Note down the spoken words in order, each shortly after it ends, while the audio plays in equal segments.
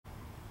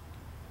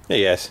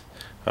Hey guys,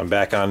 I'm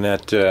back on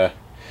that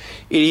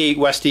 88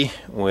 Westy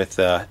with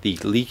the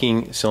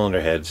leaking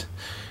cylinder heads,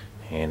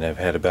 and I've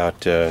had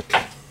about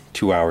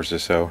 2 hours or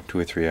so, 2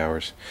 or 3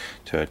 hours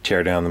to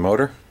tear down the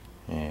motor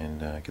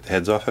and get the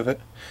heads off of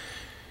it.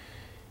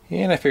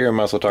 And I figure I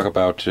might as well talk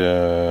about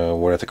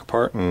what I took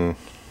apart, and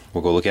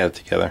we'll go look at it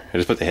together. I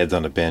just put the heads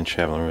on the bench,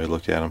 haven't really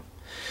looked at them.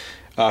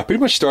 Pretty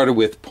much started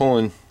with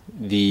pulling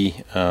the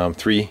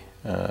three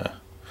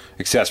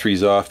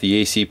accessories off, the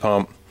AC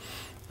pump.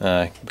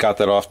 Got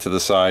that off to the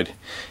side,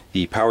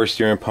 the power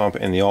steering pump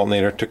and the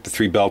alternator. Took the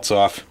 3 belts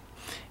off,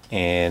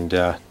 and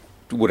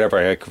whatever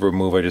I could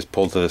remove I just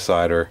pulled to the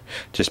side or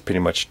just pretty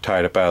much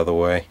tied up out of the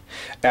way.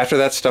 After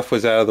that stuff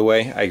was out of the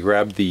way, I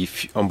grabbed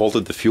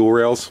unbolted the fuel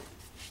rails.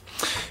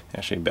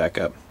 Actually, back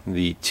up,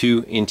 the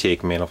 2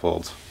 intake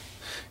manifolds.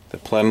 The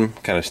plenum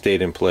kind of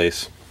stayed in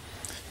place,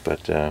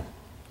 but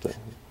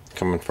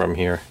coming from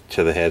here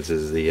to the heads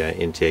is the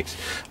intakes.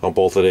 I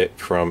bolted it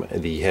from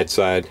the head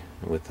side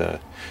with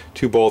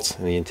 2 bolts,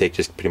 and the intake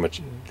just pretty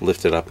much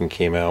lifted up and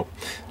came out.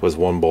 There was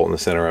 1 bolt in the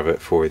center of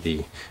it for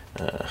the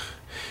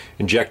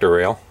injector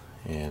rail,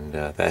 and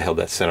that held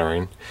that center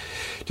in.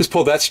 Just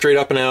pulled that straight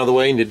up and out of the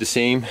way, and did the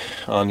same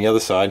on the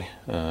other side.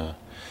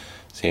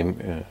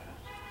 Same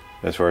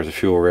as far as the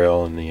fuel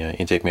rail and the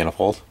intake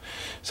manifold.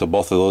 So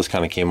both of those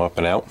kind of came up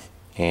and out,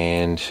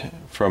 and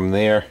from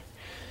there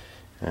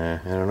I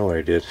don't know what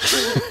I did.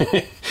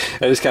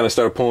 I just kind of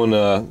started pulling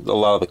a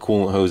lot of the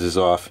coolant hoses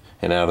off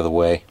and out of the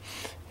way,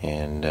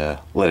 and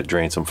let it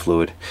drain some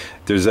fluid.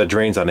 There's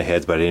drains on the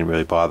heads, but I didn't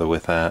really bother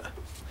with that.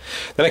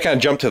 Then I kind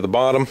of jumped to the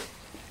bottom,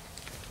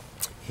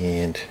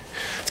 and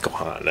let's go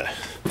on to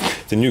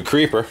the new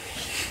creeper.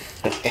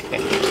 Okay.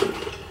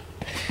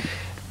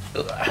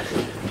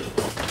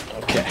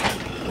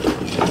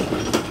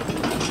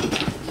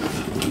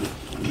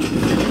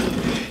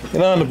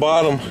 And on the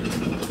bottom,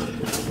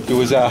 there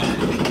was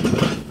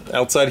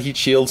outside heat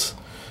shields.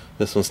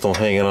 This one's still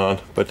hanging on,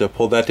 but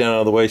pulled that down out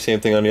of the way. Same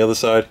thing on the other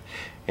side,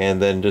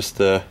 and then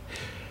just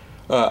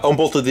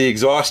unbolted the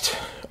exhaust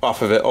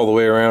off of it all the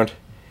way around.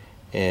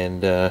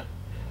 And that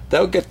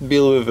would get to be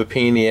a little bit of a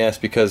pain in the ass,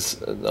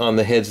 because on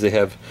the heads they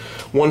have,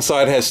 one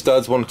side has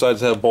studs, one side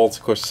has bolts.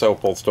 Of course, the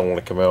south bolts don't want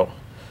to come out,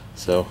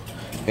 so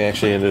I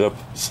actually ended up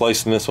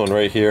slicing this one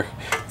right here.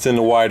 It's in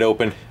the wide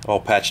open. I'll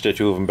patch the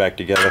 2 of them back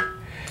together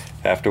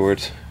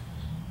afterwards.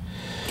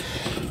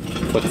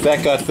 But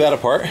that got that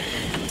apart,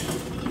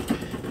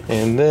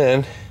 and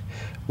then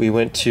we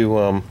went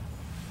to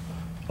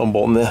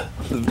unbolting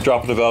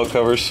dropping the valve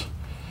covers,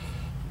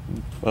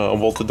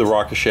 unbolted the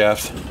rocker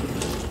shaft.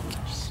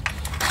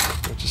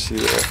 What you see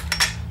there?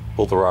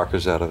 Pulled the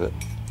rockers out of it.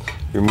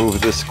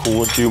 Removed this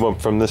coolant tube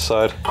from this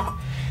side,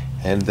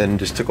 and then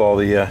just took all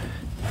the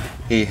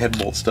head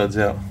bolt studs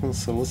out.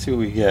 So let's see what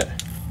we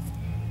get.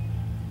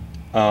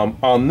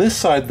 On this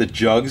side, the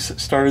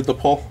jugs started to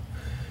pull.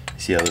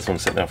 See how this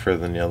one's sitting out further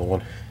than the other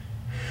one.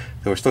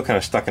 They were still kind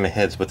of stuck in the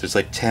heads, but there's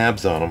like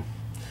tabs on them.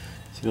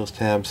 See those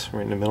tabs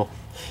right in the middle?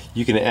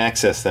 You can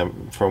access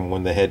them from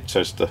when the head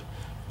starts to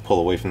pull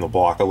away from the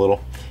block a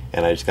little.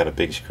 And I just got a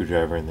big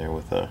screwdriver in there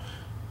with a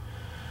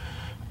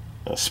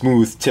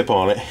smooth tip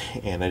on it,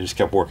 and I just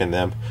kept working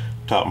them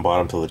top and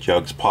bottom till the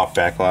jugs popped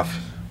back off.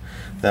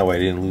 That way I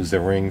didn't lose the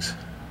rings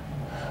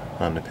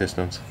on the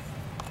pistons.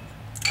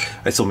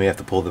 I still may have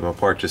to pull them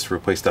apart just to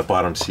replace that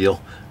bottom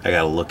seal. I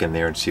gotta look in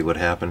there and see what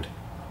happened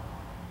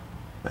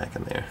back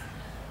in there.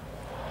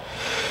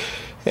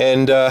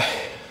 And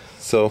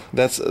so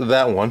that's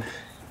that one.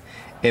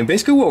 And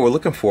basically what we're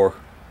looking for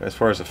as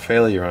far as a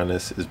failure on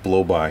this is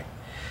blow-by.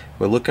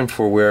 We're looking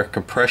for where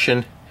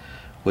compression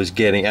was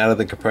getting out of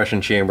the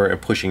compression chamber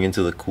and pushing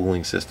into the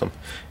cooling system.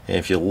 And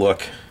if you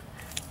look,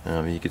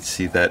 you can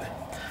see that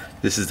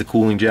this is the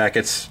cooling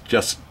jackets,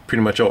 just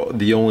pretty much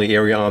the only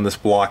area on this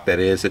block that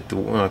is. The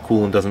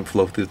coolant doesn't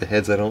flow through the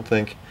heads, I don't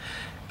think.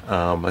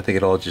 I think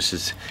it all just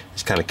is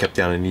kind of kept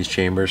down in these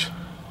chambers.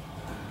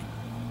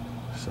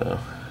 So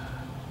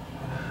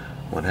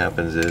what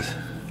happens is it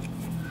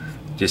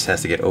just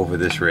has to get over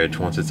this ridge.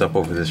 Once it's up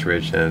over this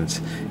ridge, then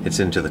it's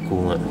into the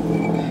coolant.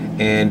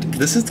 And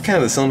this is kind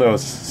of the cylinder I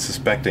was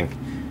suspecting.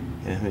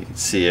 And you can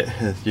see it.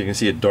 You can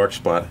see a dark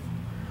spot.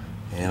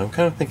 And I'm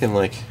kind of thinking,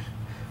 like,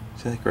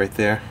 see, like right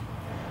there.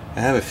 I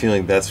have a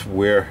feeling that's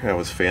where I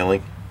was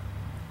failing.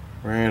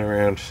 Right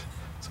around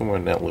somewhere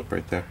in that lip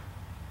right there.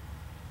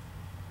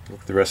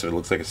 Look, the rest of it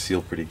looks like it's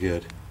sealed pretty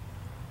good.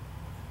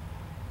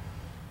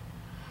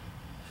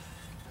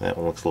 That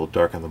one looks a little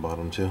dark on the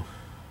bottom too.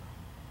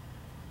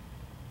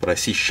 But I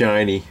see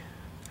shiny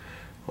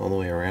all the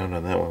way around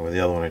on that one, where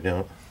the other one I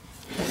don't.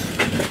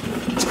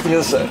 The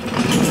other side.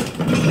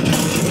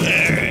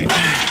 Alright.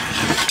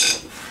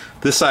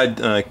 This side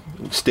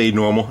stayed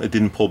normal. It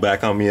didn't pull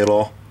back on me at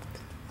all.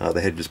 The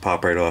head just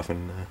popped right off,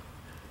 and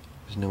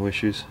there's no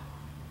issues.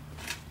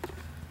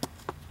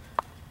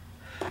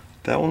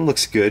 That one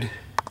looks good.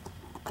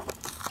 I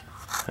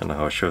don't know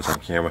how it shows on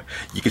camera.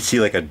 You can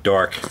see like a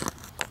dark, I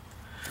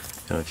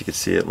don't know if you can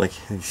see it, like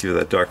you see where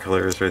that dark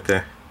color is right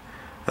there.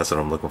 That's what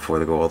I'm looking for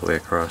to go all the way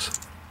across.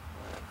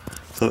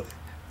 So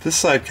This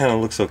side kind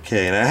of looks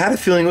okay, and I had a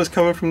feeling it was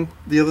coming from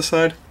the other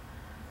side.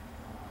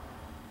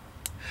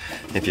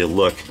 If you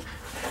look,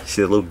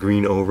 see that little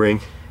green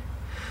O-ring?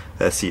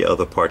 That's the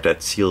other part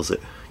that seals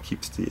it,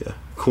 keeps the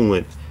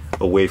coolant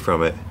away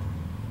from it.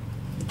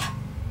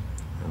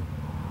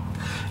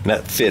 And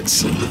that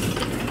fits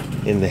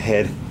in the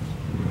head.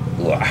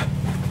 Blah.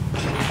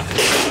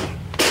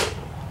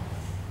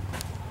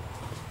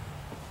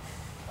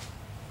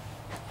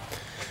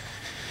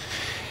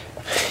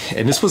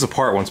 And this was a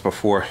part once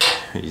before.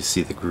 You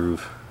see the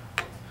groove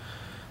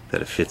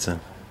that it fits in.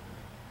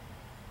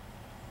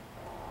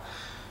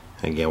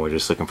 Again, we're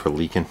just looking for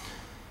leaking.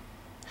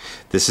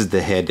 This is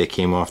the head that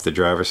came off the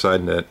driver's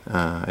side that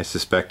I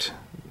suspect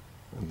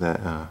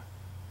that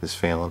is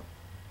failing.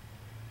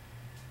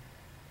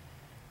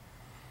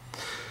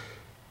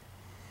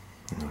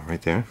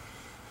 Right there,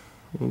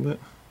 a little bit.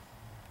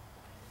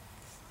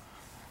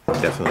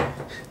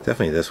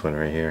 Definitely this one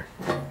right here.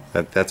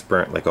 That's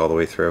burnt like all the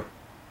way through.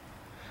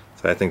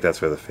 So I think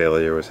that's where the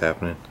failure was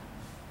happening.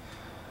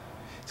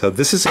 So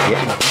this is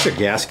these are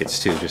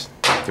gaskets too. Just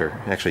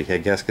they're actually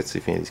head gaskets.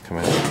 If any of these come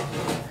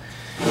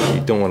out,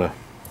 you don't want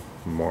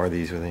to mar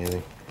these with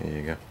anything. There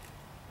you go.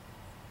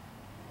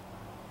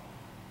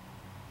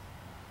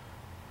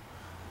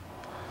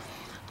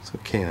 It's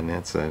okay on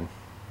that side.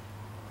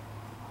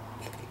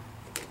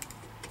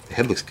 The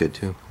head looks good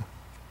too.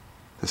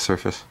 The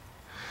surface.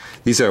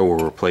 These were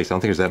replaced. I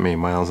don't think there's that many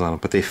miles on them,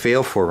 but they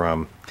fail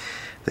for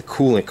the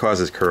coolant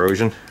causes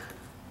corrosion,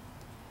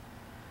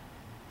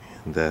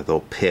 and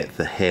they'll pit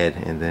the head,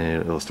 and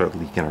then it'll start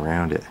leaking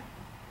around it.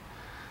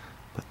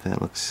 But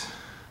that looks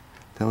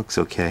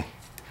okay.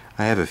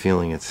 I have a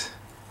feeling it's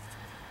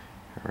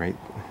right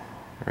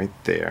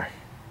there.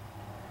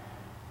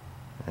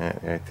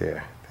 Right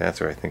there.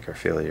 That's where I think our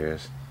failure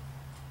is.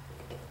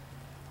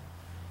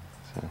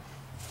 So.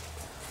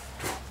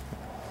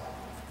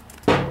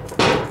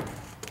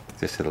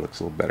 This head looks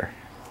a little better.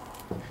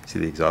 See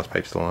the exhaust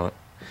pipe still on it?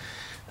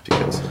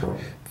 Because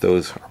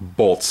those are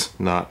bolts,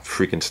 not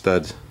freaking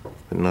studs.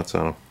 Put nuts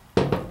on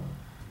them.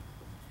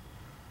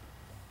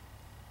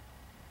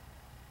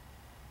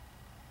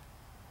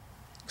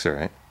 Looks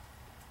alright.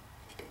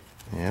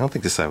 Yeah, I don't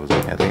think this side was.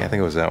 I think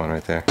it was that one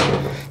right there.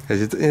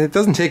 Because it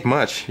doesn't take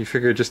much. You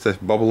figure just to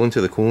bubble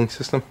into the cooling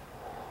system.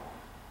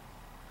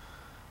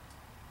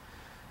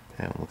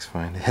 That one looks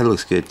fine. The head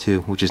looks good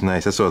too, which is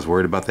nice. That's what I was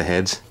worried about, the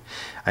heads.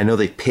 I know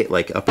they pit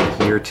like up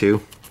in here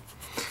too.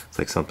 It's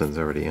like something's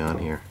already on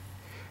here.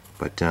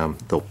 But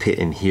they'll pit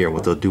in here.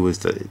 What they'll do is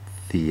the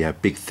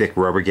big thick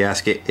rubber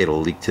gasket, it'll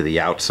leak to the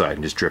outside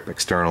and just drip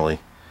externally.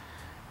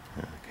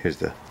 Here's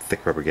the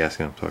thick rubber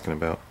gasket I'm talking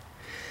about.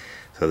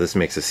 So this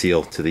makes a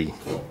seal to the,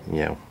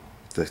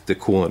 the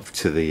coolant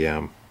to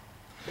the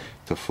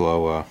to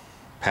flow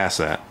past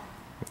that.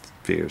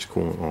 Figures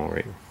coolant all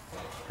right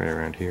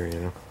around here, you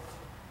know.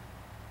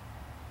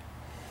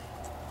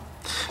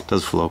 It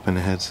does flow up in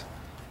the heads.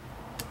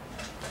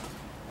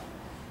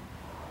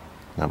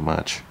 Not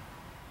much.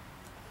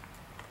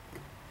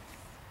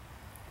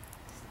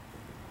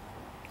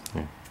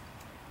 Yeah.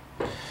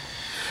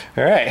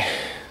 All right,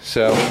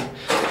 so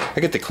I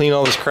get to clean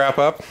all this crap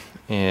up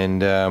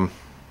and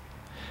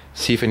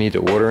see if I need to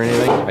order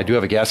anything. I do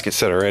have a gasket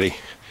set already.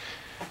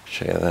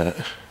 Show you that.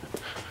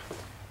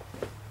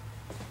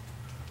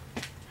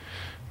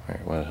 All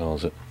right, what the hell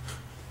is it?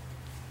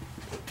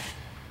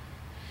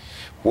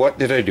 What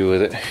did I do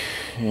with it?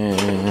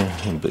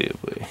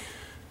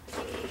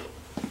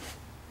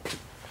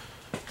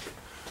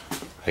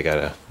 I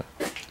got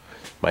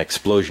my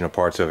explosion of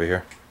parts over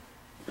here.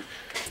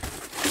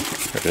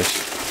 There it is.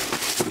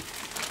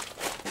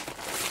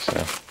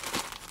 So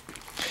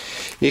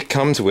it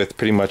comes with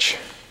pretty much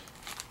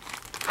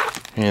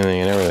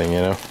anything and everything,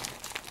 you know.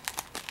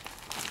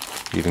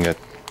 You even got,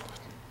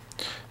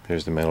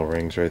 there's the metal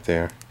rings right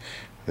there.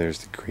 There's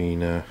the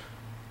green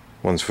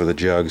ones for the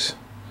jugs.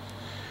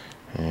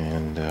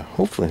 And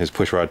hopefully there's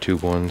push rod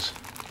tube ones.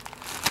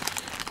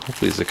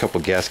 Hopefully there's a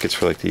couple gaskets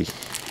for like the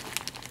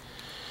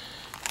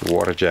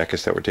water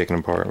jackets that were taken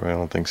apart, but I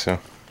don't think so.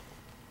 So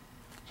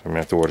I'm gonna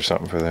have to order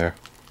something for there.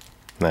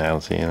 Nah, I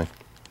don't see anything.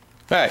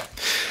 Alright.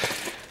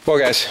 Well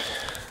guys,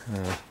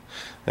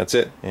 that's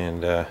it.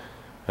 And I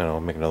don't know, I'll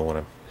make another one.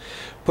 I'm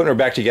putting her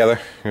back together.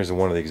 Here's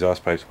one of the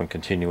exhaust pipes, one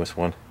continuous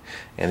one.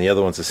 And the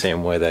other one's the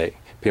same way. That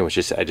pretty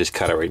much I just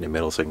cut it right in the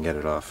middle so I can get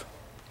it off.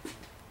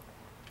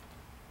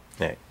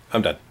 Alright.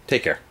 I'm done.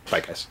 Take care.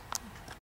 Bye, guys.